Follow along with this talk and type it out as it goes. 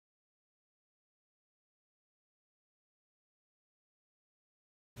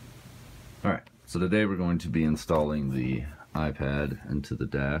Alright, so today we're going to be installing the iPad into the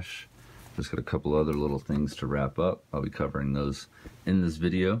dash. Just got a couple other little things to wrap up. I'll be covering those in this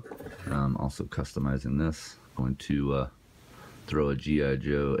video. Also customizing this. Going to throw a G.I.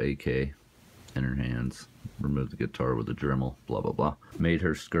 Joe AK in her hands. Remove the guitar with a Dremel, blah blah blah. Made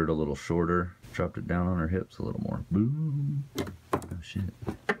her skirt a little shorter. Dropped it down on her hips a little more. Boom. Oh shit.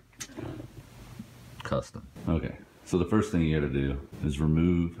 Custom. Okay. So the first thing you gotta do is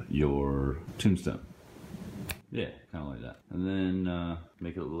remove your tombstone. Yeah, kind of like that. And then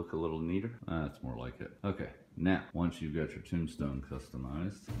make it look a little neater. That's more like it. Okay, now, once you've got your tombstone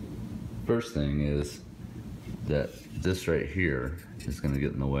customized, first thing is that this right here is gonna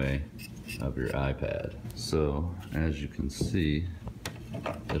get in the way of your iPad. So, as you can see,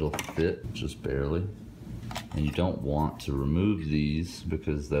 it'll fit just barely. And you don't want to remove these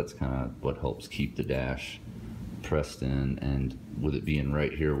because that's kind of what helps keep the dash pressed in, and with it being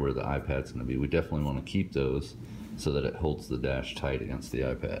right here where the iPad's going to be, we definitely want to keep those so that it holds the dash tight against the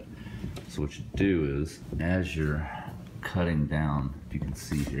iPad. So what you do is, as you're cutting down, if you can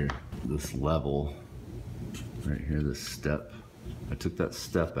see here, this level right here, this step, I took that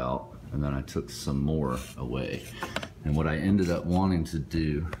step out and then I took some more away. And what I ended up wanting to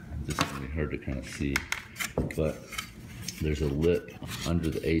do, this is going to be hard to kind of see, but there's a lip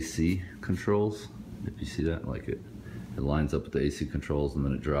under the AC controls. If you see that, like it lines up with the AC controls and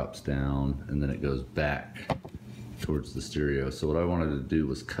then it drops down and then it goes back towards the stereo. So what I wanted to do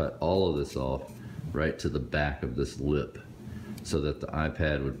was cut all of this off right to the back of this lip so that the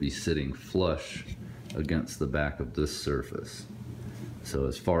iPad would be sitting flush against the back of this surface. So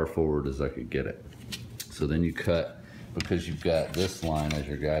as far forward as I could get it. So then you cut, because you've got this line as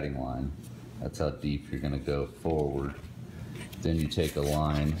your guiding line, that's how deep you're gonna go forward. Then you take a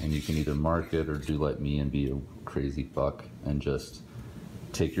line and you can either mark it or do like me and be a crazy fuck and just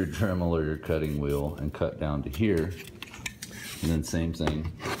take your Dremel or your cutting wheel and cut down to here. And then same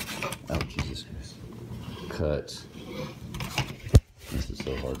thing, oh Jesus Christ, cut, this is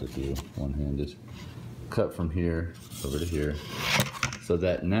so hard to do one-handed, cut from here over to here, so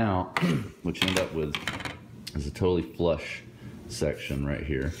that now what you end up with is a totally flush section right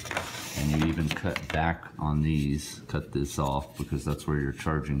here. And you even cut back on these, cut this off because that's where your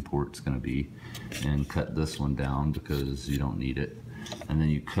charging port's gonna be, and cut this one down because you don't need it. And then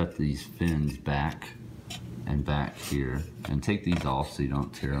you cut these fins back and back here, and take these off so you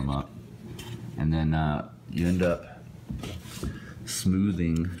don't tear them up. And then you end up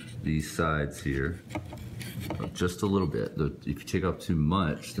smoothing these sides here just a little bit. If you take off too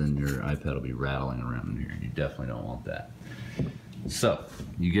much, then your iPad will be rattling around in here. You definitely don't want that. So,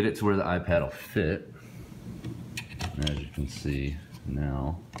 you get it to where the iPad will fit. And as you can see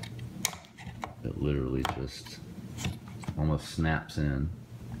now, it literally just almost snaps in,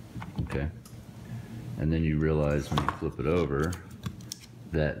 okay? And then you realize when you flip it over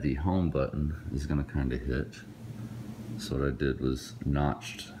that the home button is gonna kind of hit. So what I did was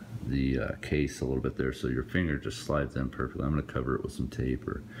notched the case a little bit there so your finger just slides in perfectly. I'm gonna cover it with some tape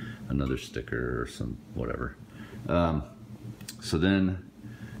or another sticker or some whatever. So then,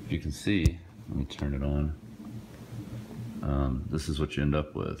 if you can see, let me turn it on, this is what you end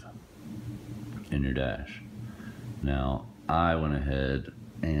up with in your dash. Now, I went ahead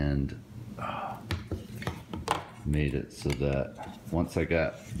and made it so that once I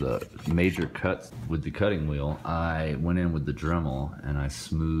got the major cuts with the cutting wheel, I went in with the Dremel and I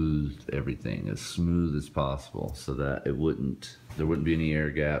smoothed everything as smooth as possible so that there wouldn't be any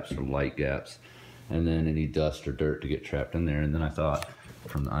air gaps or light gaps, and then any dust or dirt to get trapped in there. And then I thought,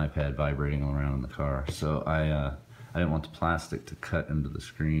 from the iPad vibrating around in the car, so I didn't want the plastic to cut into the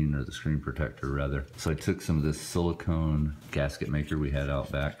screen, or the screen protector rather. So I took some of this silicone gasket maker we had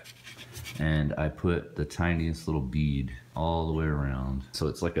out back, and I put the tiniest little bead all the way around. So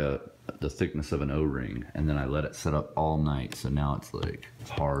it's like the thickness of an O-ring, and then I let it set up all night, so now it's like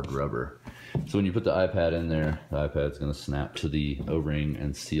hard rubber. So when you put the iPad in there, the iPad's gonna snap to the O-ring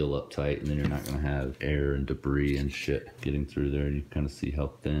and seal up tight, and then you're not gonna have air and debris and shit getting through there. You kind of see how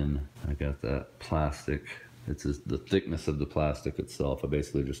thin I got that plastic. It's the thickness of the plastic itself. I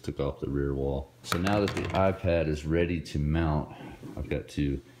basically just took off the rear wall. So now that the iPad is ready to mount, I've got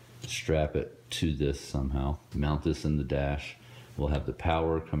to strap it to this somehow. Mount this in the dash. We'll have the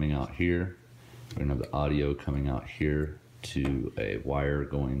power coming out here. We're gonna have the audio coming out here to a wire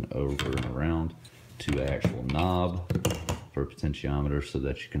going over and around to an actual knob for a potentiometer so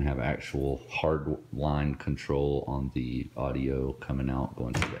that you can have actual hard line control on the audio coming out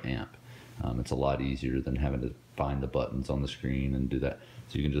going to the amp. It's a lot easier than having to find the buttons on the screen and do that.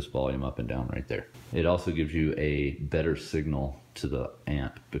 So you can just volume up and down right there. It also gives you a better signal to the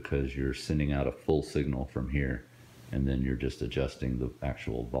amp because you're sending out a full signal from here, and then you're just adjusting the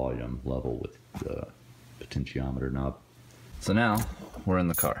actual volume level with the potentiometer knob. So now we're in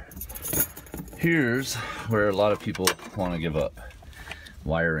the car. Here's where a lot of people want to give up.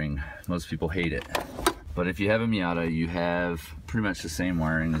 Wiring. Most people hate it. But if you have a Miata, you have pretty much the same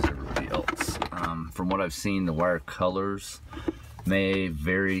wiring as everybody else. From what I've seen, the wire colors may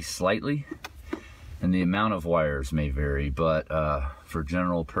vary slightly, and the amount of wires may vary, but for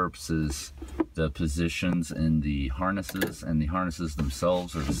general purposes, the positions in the harnesses and the harnesses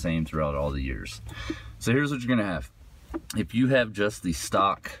themselves are the same throughout all the years. So here's what you're gonna have. If you have just the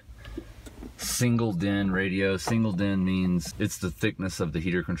stock single DIN radio, single DIN means it's the thickness of the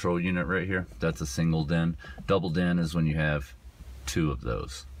heater control unit right here. That's a single DIN. Double DIN is when you have two of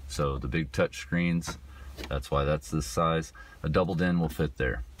those. So the big touch screens, that's why that's this size. A double DIN will fit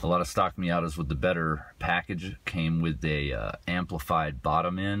there. A lot of stock Miatas with the better package came with a amplified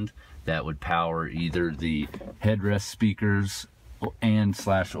bottom end that would power either the headrest speakers and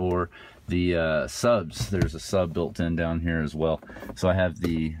 / or the subs. There's a sub built in down here as well. So I have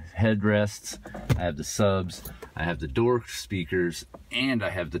the headrests, I have the subs, I have the door speakers, and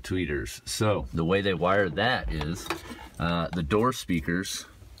I have the tweeters. So the way they wire that is the door speakers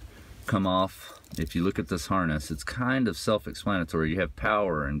come off. If you look at this harness, it's kind of self-explanatory. You have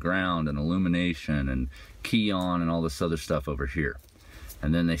power and ground and illumination and key on and all this other stuff over here.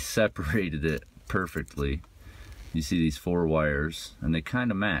 And then they separated it perfectly. You see these 4 wires, and they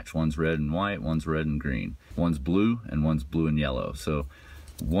kind of match. One's red and white, one's red and green. One's blue, and one's blue and yellow. So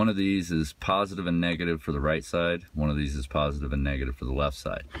one of these is positive and negative for the right side. One of these is positive and negative for the left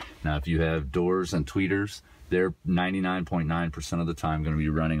side. Now, if you have doors and tweeters, they're 99.9% of the time going to be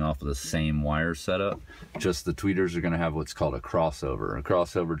running off of the same wire setup. Just the tweeters are going to have what's called a crossover. A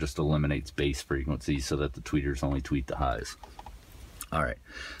crossover just eliminates bass frequency so that the tweeters only tweet the highs. All right,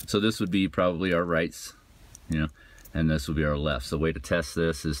 so this would be probably our rights, you know, and this will be our lefts. The way to test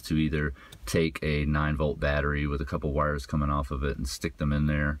this is to either take a 9-volt battery with a couple wires coming off of it and stick them in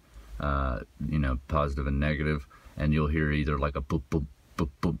there, you know, positive and negative, and you'll hear either like a boop, boop, boop,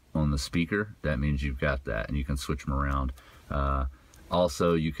 boop on the speaker. That means you've got that, and you can switch them around.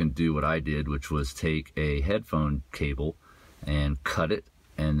 Also, you can do what I did, which was take a headphone cable and cut it,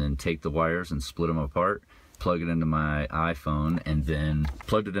 and then take the wires and split them apart, plug it into my iPhone, and then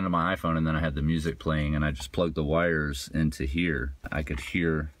plugged it into my iPhone, and then I had the music playing, and I just plugged the wires into here. I could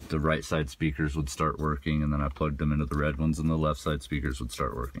hear the right side speakers would start working, and then I plugged them into the red ones, and the left side speakers would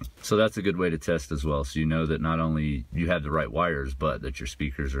start working. So that's a good way to test as well, so you know that not only you have the right wires, but that your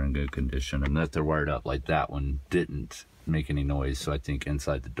speakers are in good condition and that they're wired up. Like that one didn't make any noise, so I think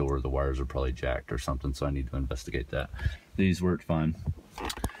inside the door the wires are probably jacked or something, so I need to investigate that. These worked fine.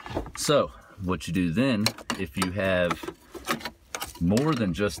 So what you do then, if you have more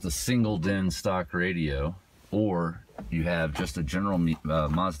than just a single DIN stock radio, or you have just a general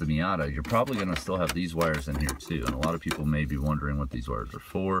Mazda Miata, you're probably going to still have these wires in here too. And a lot of people may be wondering what these wires are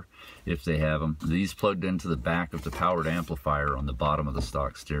for, if they have them. These plugged into the back of the powered amplifier on the bottom of the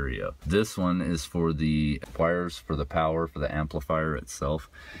stock stereo. This one is for the wires for the power for the amplifier itself,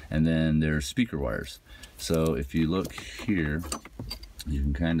 and then there's speaker wires. So if you look here, you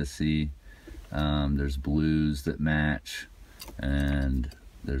can kind of see there's blues that match, and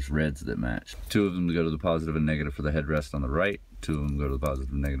there's reds that match. 2 of them go to the positive and negative for the headrest on the right, 2 of them go to the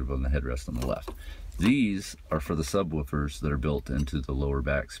positive and negative on the headrest on the left. These are for the subwoofers that are built into the lower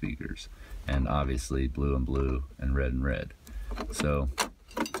back speakers, and obviously blue and red. So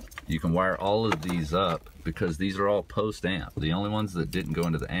you can wire all of these up because these are all post amp. The only ones that didn't go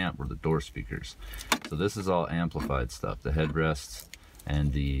into the amp were the door speakers. So this is all amplified stuff, the headrests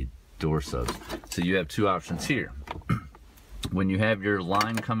and the door subs. So you have 2 options here. When you have your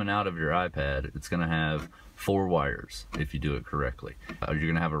line coming out of your iPad, it's going to have 4 wires if you do it correctly. You're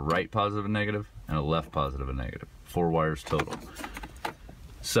going to have a right positive and negative and a left positive and negative. 4 wires total.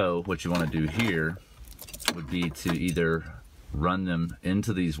 So what you want to do here would be to either run them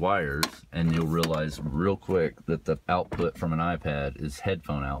into these wires, and you'll realize real quick that the output from an iPad is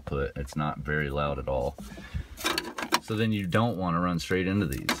headphone output. It's not very loud at all. So then you don't want to run straight into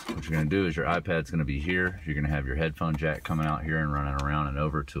these. What you're going to do is your iPad's going to be here. You're going to have your headphone jack coming out here and running around and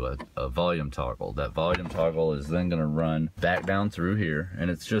over to a volume toggle. That volume toggle is then going to run back down through here, and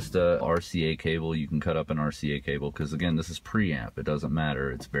it's just a RCA cable. You can cut up an RCA cable because, again, this is preamp. It doesn't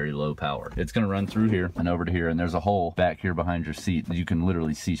matter. It's very low power. It's going to run through here and over to here, and there's a hole back here behind your seat that you can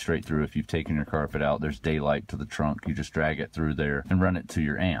literally see straight through. If you've taken your carpet out, there's daylight to the trunk. You just drag it through there and run it to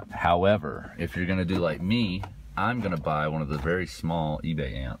your amp. However, if you're going to do like me, I'm gonna buy one of the very small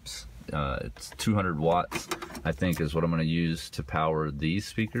eBay amps. It's 200 watts, I think, is what I'm gonna use to power these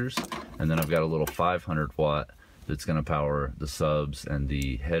speakers. And then I've got a little 500 watt that's gonna power the subs and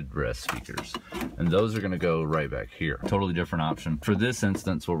the headrest speakers. And those are gonna go right back here. Totally different option. For this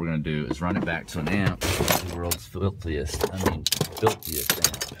instance, what we're gonna do is run it back to an amp, the world's filthiest amp.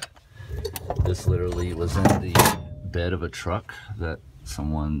 This literally was in the bed of a truck that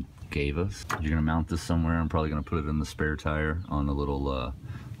someone gave us. You're gonna mount this somewhere. I'm probably gonna put it in the spare tire on a little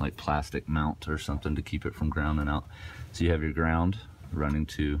like plastic mount or something to keep it from grounding out. So you have your ground running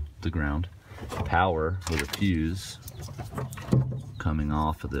to the ground, power with a fuse coming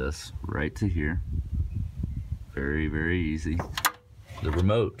off of this right to here. Very, very easy. The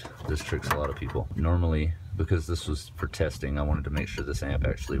remote, this tricks a lot of people. Normally, because this was for testing, I wanted to make sure this amp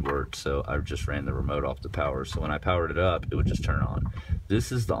actually worked, so I just ran the remote off the power. So when I powered it up, it would just turn on.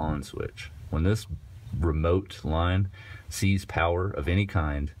 This is the on switch. When this remote line sees power of any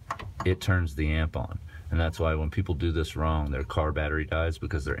kind, it turns the amp on. And that's why when people do this wrong, their car battery dies,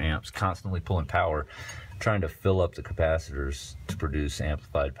 because their amp's constantly pulling power, trying to fill up the capacitors to produce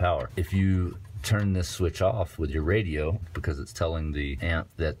amplified power. If you turn this switch off with your radio, because it's telling the amp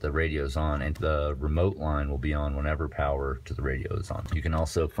that the radio's on, and the remote line will be on whenever power to the radio is on. You can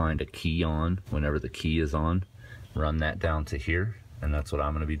also find a key on whenever the key is on, run that down to here, and that's what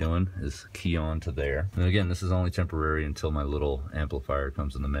I'm going to be doing, is key on to there. And again, this is only temporary until my little amplifier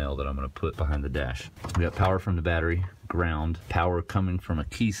comes in the mail that I'm going to put behind the dash. We got power from the battery, ground, power coming from a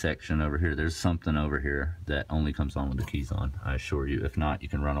key section over here. There's something over here that only comes on with the keys on, I assure you. If not, you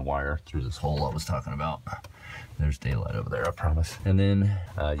can run a wire through this hole I was talking about. There's daylight over there, I promise. And then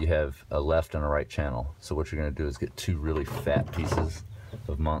you have a left and a right channel. So what you're going to do is get two really fat pieces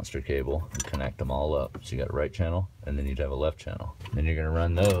of monster cable and connect them all up. So you got a right channel, and then you'd have a left channel. Then you're going to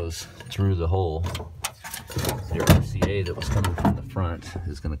run those through the hole. Your RCA that was coming from the front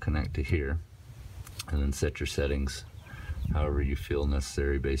is going to connect to here, and then set your settings however you feel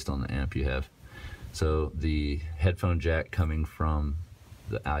necessary based on the amp you have. So the headphone jack coming from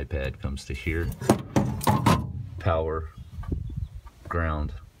the iPad comes to here. Power,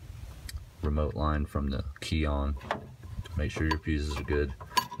 ground, remote line from the key on. Make sure your fuses are good.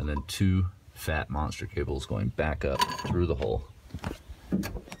 And then two fat monster cables going back up through the hole.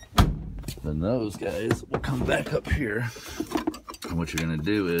 Then those guys will come back up here. And what you're going to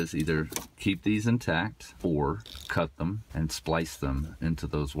do is either keep these intact or cut them and splice them into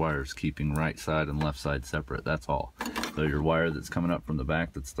those wires, keeping right side and left side separate. That's all. So your wire that's coming up from the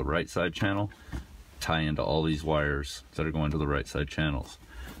back, that's the right side channel, tie into all these wires that are going to the right side channels.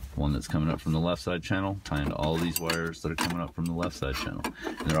 One that's coming up from the left side channel, tie into all these wires that are coming up from the left side channel.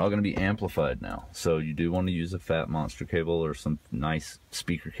 And they're all going to be amplified now. So you do want to use a fat monster cable or some nice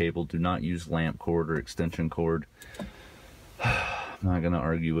speaker cable. Do not use lamp cord or extension cord. I'm not going to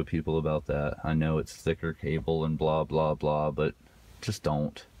argue with people about that. I know it's thicker cable and blah, blah, blah, but just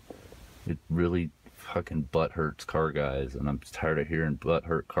don't. It really fucking butt hurts car guys, and I'm tired of hearing butt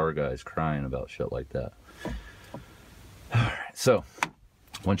hurt car guys crying about shit like that. Alright, so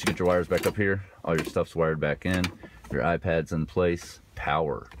once you get your wires back up here, all your stuff's wired back in, your iPad's in place,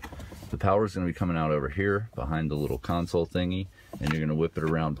 power. The power is going to be coming out over here behind the little console thingy, and you're going to whip it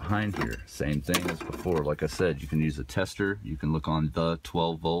around behind here. Same thing as before. Like I said, you can use a tester. You can look on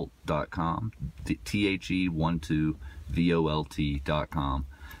the12volt.com, THE12volt.com.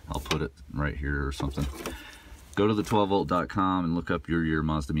 I'll put it right here or something. Go to the 12volt.com and look up your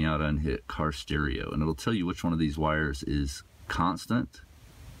Mazda Miata and hit car stereo, and it'll tell you which one of these wires is constant,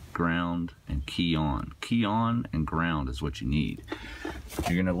 ground, and key on. Key on and ground is what you need.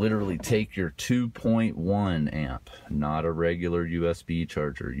 You're going to literally take your 2.1 amp, not a regular USB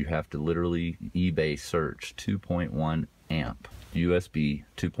charger. You have to literally eBay search 2.1 amp, USB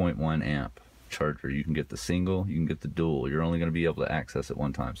 2.1 amp charger. You can get the single, you can get the dual. You're only going to be able to access it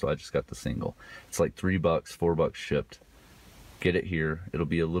one time, so I just got the single. It's like $3, $4 shipped. Get it here. It'll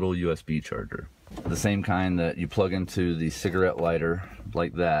be a little USB charger. The same kind that you plug into the cigarette lighter,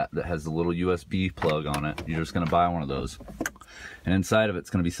 like that has the little USB plug on it. You're just going to buy one of those. And inside of it's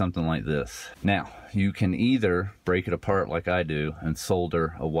going to be something like this. Now, you can either break it apart like I do and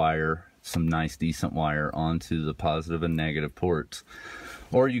solder a wire, some nice decent wire, onto the positive and negative ports.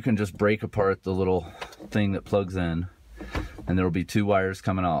 Or you can just break apart the little thing that plugs in, and there will be two wires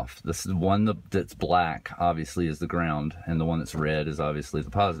coming off. This is one that's black, obviously, is the ground, and the one that's red is obviously the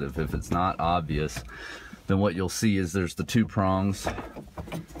positive. If it's not obvious, then what you'll see is there's the two prongs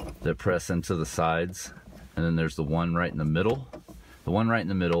that press into the sides, and then there's the one right in the middle. The one right in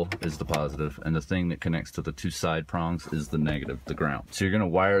the middle is the positive, and the thing that connects to the two side prongs is the negative, the ground. So you're going to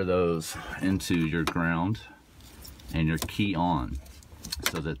wire those into your ground. and your key on,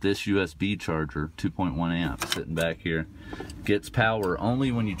 so that this USB charger, 2.1 amp, sitting back here, gets power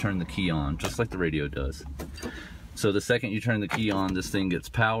only when you turn the key on, just like the radio does. So the second you turn the key on, this thing gets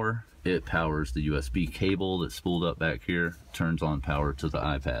power. It powers the USB cable that's spooled up back here, turns on power to the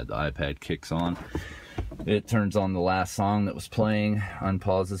iPad. The iPad kicks on. It turns on the last song that was playing,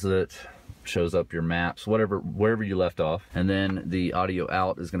 unpauses it, shows up your maps, wherever you left off. And then the audio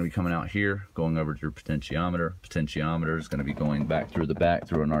out is going to be coming out here, going over to your potentiometer. Potentiometer is going to be going back through the back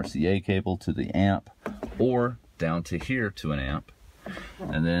through an RCA cable to the amp, or down to here to an amp.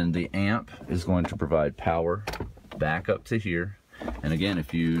 And then the amp is going to provide power back up to here. And again,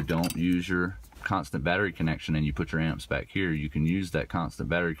 if you don't use your constant battery connection and you put your amps back here, you can use that constant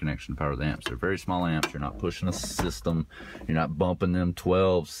battery connection to power the amps. They're very small amps. You're not pushing a system. You're not bumping them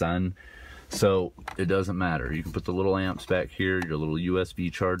 12, son. So it doesn't matter. You can put the little amps back here, your little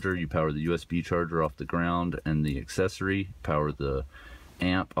USB charger. You power the USB charger off the ground, and the accessory power the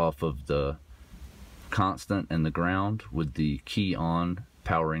amp off of the constant and the ground, with the key on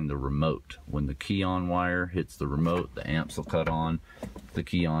powering the remote. When the key on wire hits the remote, the amps will cut on. The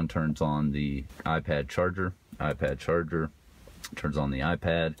key on turns on the iPad charger. iPad charger turns on the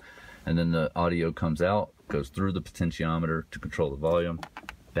iPad, and then the audio comes out, goes through the potentiometer to control the volume,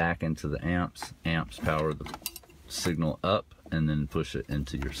 back into the amps. Amps power the signal up, and then push it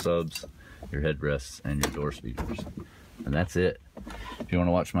into your subs, your headrests, and your door speakers. And that's it. If you want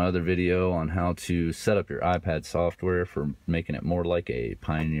to watch my other video on how to set up your iPad software for making it more like a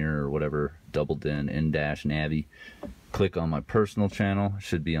Pioneer or whatever double DIN in-dash Navi, click on my personal channel. It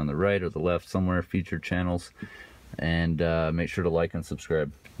should be on the right or the left somewhere, featured channels. And make sure to like and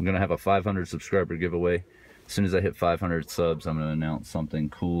subscribe. I'm going to have a 500 subscriber giveaway. As soon as I hit 500 subs, I'm going to announce something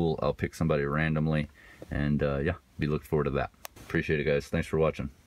cool. I'll pick somebody randomly. And yeah, be looking forward to that. Appreciate it, guys. Thanks for watching.